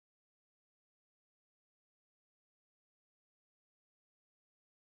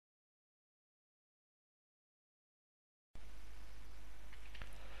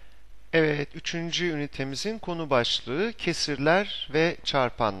Evet, üçüncü ünitemizin konu başlığı kesirler ve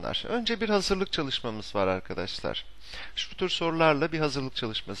çarpanlar. Önce bir hazırlık çalışmamız var arkadaşlar. Şu tür sorularla bir hazırlık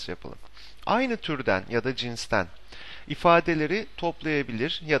çalışması yapalım. Aynı türden ya da cinsten ifadeleri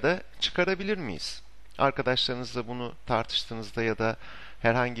toplayabilir ya da çıkarabilir miyiz? Arkadaşlarınızla bunu tartıştığınızda ya da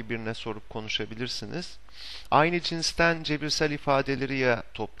herhangi birine sorup konuşabilirsiniz. Aynı cinsten cebirsel ifadeleri ya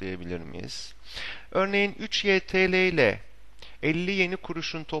toplayabilir miyiz? Örneğin 3 YTL ile 50 yeni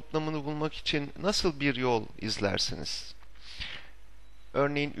kuruşun toplamını bulmak için nasıl bir yol izlersiniz?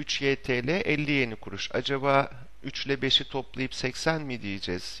 Örneğin 3 YTL 50 yeni kuruş. Acaba 3 ile 5'i toplayıp 80 mi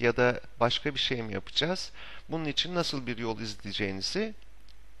diyeceğiz ya da başka bir şey mi yapacağız? Bunun için nasıl bir yol izleyeceğinizi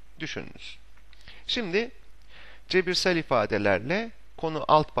düşününüz. Şimdi cebirsel ifadelerle konu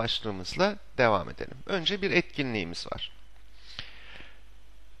alt başlığımızla devam edelim. Önce bir etkinliğimiz var.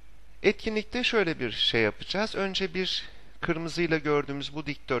 Etkinlikte şöyle bir şey yapacağız. Önce bir kırmızıyla gördüğümüz bu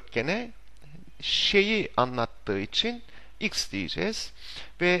dikdörtgene şeyi anlattığı için x diyeceğiz.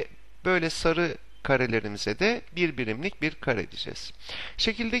 Ve böyle sarı karelerimize de bir birimlik bir kare diyeceğiz.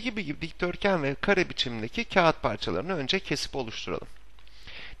 Şekildeki gibi dikdörtgen ve kare biçimindeki kağıt parçalarını önce kesip oluşturalım.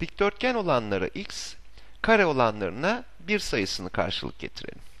 Dikdörtgen olanlara x, kare olanlarına 1 sayısını karşılık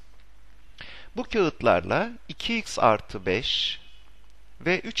getirelim. Bu kağıtlarla 2x artı 5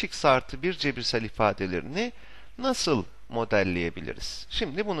 ve 3x artı 1 cebirsel ifadelerini nasıl modelleyebiliriz?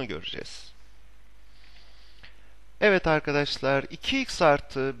 Şimdi bunu göreceğiz. Evet arkadaşlar, 2x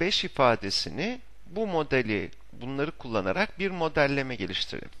artı 5 ifadesini bunları kullanarak bir modelleme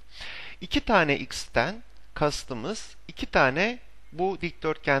geliştirelim. 2 tane x'ten kastımız 2 tane bu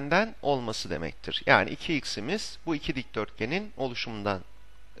dikdörtgenden olması demektir. Yani 2x'imiz bu iki dikdörtgenin oluşumundan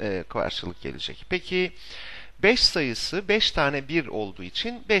karşılık gelecek. Peki 5 sayısı 5 tane 1 olduğu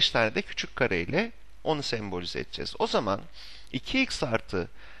için 5 tane de küçük kareyle onu sembolize edeceğiz. O zaman 2x artı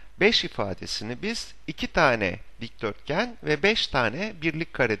 5 ifadesini biz 2 tane dikdörtgen ve 5 tane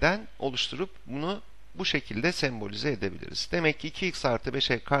birlik kareden oluşturup bunu bu şekilde sembolize edebiliriz. Demek ki 2x artı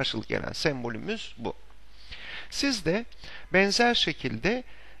 5'e karşılık gelen sembolümüz bu. Siz de benzer şekilde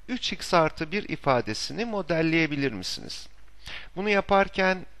 3x artı 1 ifadesini modelleyebilir misiniz? Bunu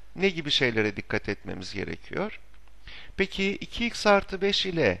yaparken ne gibi şeylere dikkat etmemiz gerekiyor? Peki 2x artı 5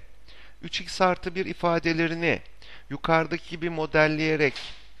 ile 3x artı 1 ifadelerini yukarıdaki gibi modelleyerek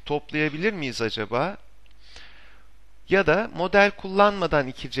toplayabilir miyiz acaba? Ya da model kullanmadan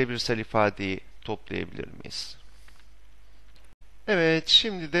iki cebirsel ifadeyi toplayabilir miyiz? Evet,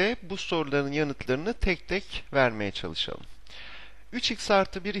 şimdi de bu soruların yanıtlarını tek tek vermeye çalışalım. 3x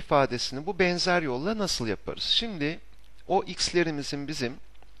artı 1 ifadesini bu benzer yolla nasıl yaparız? Şimdi o x'lerimizin bizim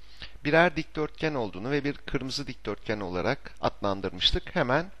birer dikdörtgen olduğunu ve bir kırmızı dikdörtgen olarak adlandırmıştık.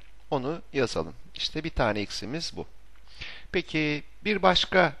 Hemen onu yazalım. İşte bir tane x'imiz bu. Peki bir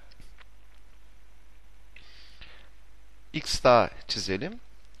başka x daha çizelim.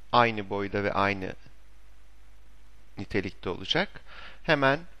 Aynı boyda ve aynı nitelikte olacak.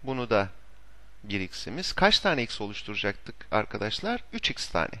 Hemen bunu da bir x'imiz. Kaç tane x oluşturacaktık arkadaşlar?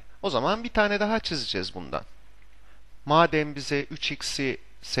 3x tane. O zaman bir tane daha çizeceğiz bundan. Madem bize 3x'i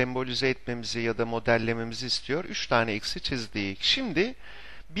sembolize etmemizi ya da modellememizi istiyor, 3 tane x'i çizdik. Şimdi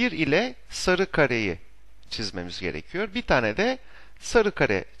 1 ile sarı kareyi çizmemiz gerekiyor. Bir tane de sarı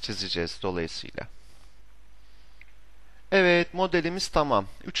kare çizeceğiz dolayısıyla. Evet, modelimiz tamam.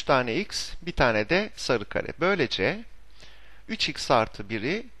 3 tane x, bir tane de sarı kare. Böylece 3x artı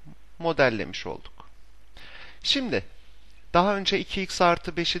 1'i modellemiş olduk. Şimdi daha önce 2x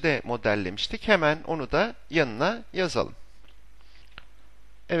artı 5'i de modellemiştik. Hemen onu da yanına yazalım.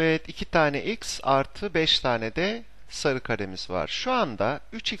 Evet, 2 tane x artı 5 tane de sarı karemiz var. Şu anda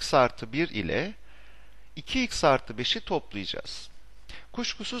 3x artı 1 ile 2x artı 5'i toplayacağız.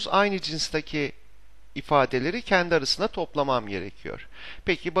 Kuşkusuz aynı cinsteki ifadeleri kendi arasında toplamam gerekiyor.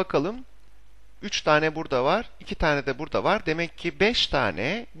 Peki bakalım. 3 tane burada var, 2 tane de burada var. Demek ki 5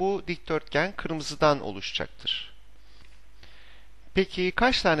 tane bu dikdörtgen kırmızıdan oluşacaktır. Peki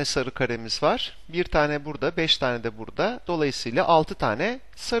kaç tane sarı karemiz var? 1 tane burada, 5 tane de burada. Dolayısıyla 6 tane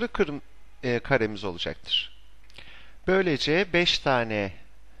sarı karemiz olacaktır. Böylece 5 tane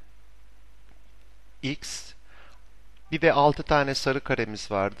x, bir de 6 tane sarı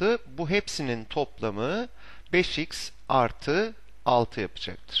karemiz vardı. Bu hepsinin toplamı 5x artı 6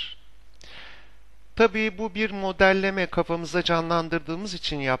 yapacaktır. Tabii bu bir modelleme, kafamızda canlandırdığımız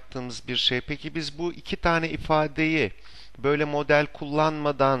için yaptığımız bir şey. Peki biz bu iki tane ifadeyi böyle model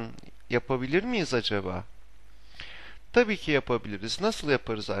kullanmadan yapabilir miyiz acaba? Tabii ki yapabiliriz. Nasıl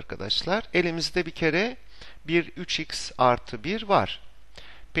yaparız arkadaşlar? Elimizde bir kere bir 3x artı 1 var.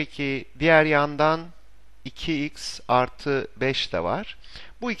 Peki diğer yandan 2x artı 5 de var.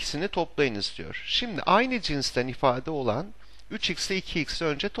 Bu ikisini toplayınız diyor. Şimdi aynı cinsten ifade olan 3x ile 2x'i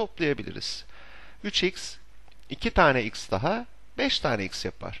önce toplayabiliriz. 3x, 2 tane x daha 5 tane x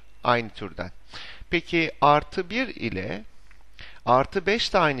yapar. Aynı türden. Peki artı 1 ile artı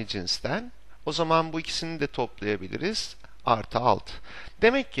 5 de aynı cinsten. O zaman bu ikisini de toplayabiliriz. Artı 6.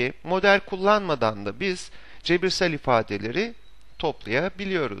 Demek ki model kullanmadan da biz cebirsel ifadeleri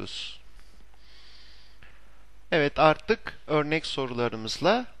toplayabiliyoruz. Evet, artık örnek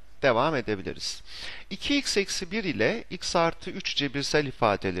sorularımızla devam edebiliriz. 2x eksi 1 ile x artı 3 cebirsel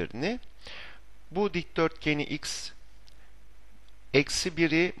ifadelerini bu dikdörtgeni x eksi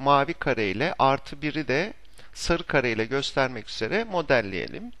 1'i mavi kare ile artı 1'i de sarı kare ile göstermek üzere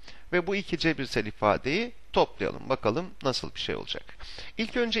modelleyelim. Ve bu iki cebirsel ifadeyi toplayalım. Bakalım nasıl bir şey olacak.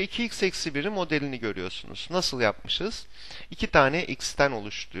 İlk önce 2x eksi 1'i modelini görüyorsunuz. Nasıl yapmışız? 2 tane x'ten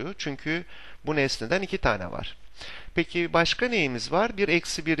oluştuğu. Çünkü bu nesneden 2 tane var. Peki başka neyimiz var? Bir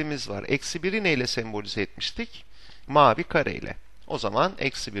eksi 1'imiz var. Eksi 1'i neyle sembolize etmiştik? Mavi kare ile. O zaman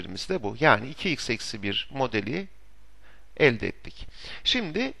eksi 1'imiz de bu. Yani 2x eksi 1 modeli elde ettik.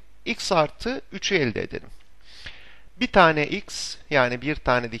 Şimdi x artı 3'ü elde edelim. Bir tane x, yani bir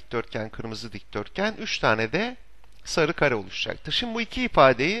tane dikdörtgen, kırmızı dikdörtgen, 3 tane de sarı kare oluşacaktır. Şimdi bu iki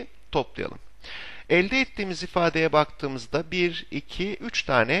ifadeyi toplayalım. Elde ettiğimiz ifadeye baktığımızda 1, 2, 3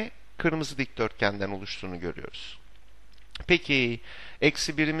 tane kırmızı dikdörtgenden oluştuğunu görüyoruz. Peki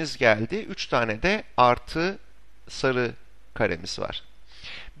eksi 1'imiz geldi. 3 tane de artı sarı karemiz var.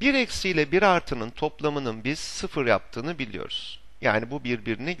 1 eksi ile 1 artının toplamının biz 0 yaptığını biliyoruz. Yani bu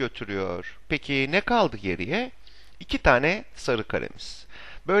birbirini götürüyor. Peki ne kaldı geriye? 2 tane sarı karemiz.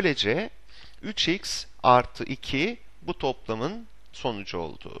 Böylece 3x artı 2 bu toplamın sonucu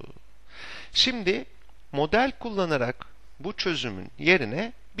oldu. Şimdi model kullanarak bu çözümün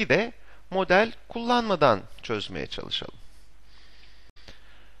yerine bir de model kullanmadan çözmeye çalışalım.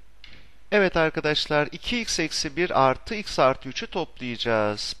 Evet arkadaşlar, 2x eksi 1 artı x artı 3'ü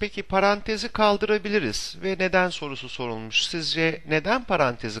toplayacağız. Peki parantezi kaldırabiliriz ve neden sorusu sorulmuş. Sizce neden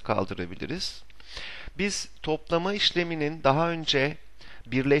parantezi kaldırabiliriz? Biz toplama işleminin daha önce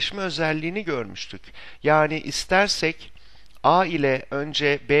birleşme özelliğini görmüştük. Yani istersek a ile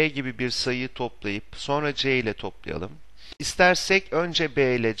önce b gibi bir sayıyı toplayıp sonra c ile toplayalım. İstersek önce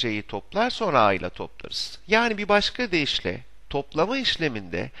b ile c'yi toplar sonra a ile toplarız. Yani bir başka deyişle toplama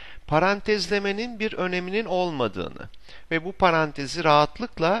işleminde parantezlemenin bir öneminin olmadığını ve bu parantezi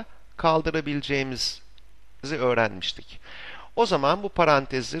rahatlıkla kaldırabileceğimizi öğrenmiştik. O zaman bu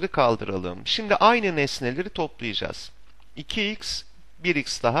parantezleri kaldıralım. Şimdi aynı nesneleri toplayacağız. 2x,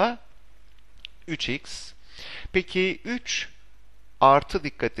 1x daha 3x. Peki 3 artı,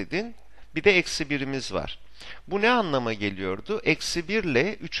 dikkat edin, bir de eksi 1'imiz var. Bu ne anlama geliyordu? Eksi 1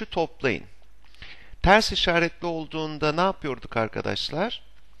 ile 3'ü toplayın. Ters işaretli olduğunda ne yapıyorduk arkadaşlar?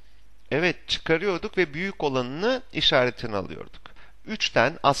 Evet, çıkarıyorduk ve büyük olanını işaretini alıyorduk.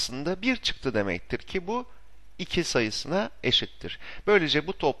 3'ten aslında 1 çıktı demektir ki bu 2 sayısına eşittir. Böylece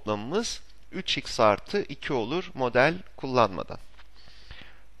bu toplamımız 3x artı 2 olur model kullanmadan.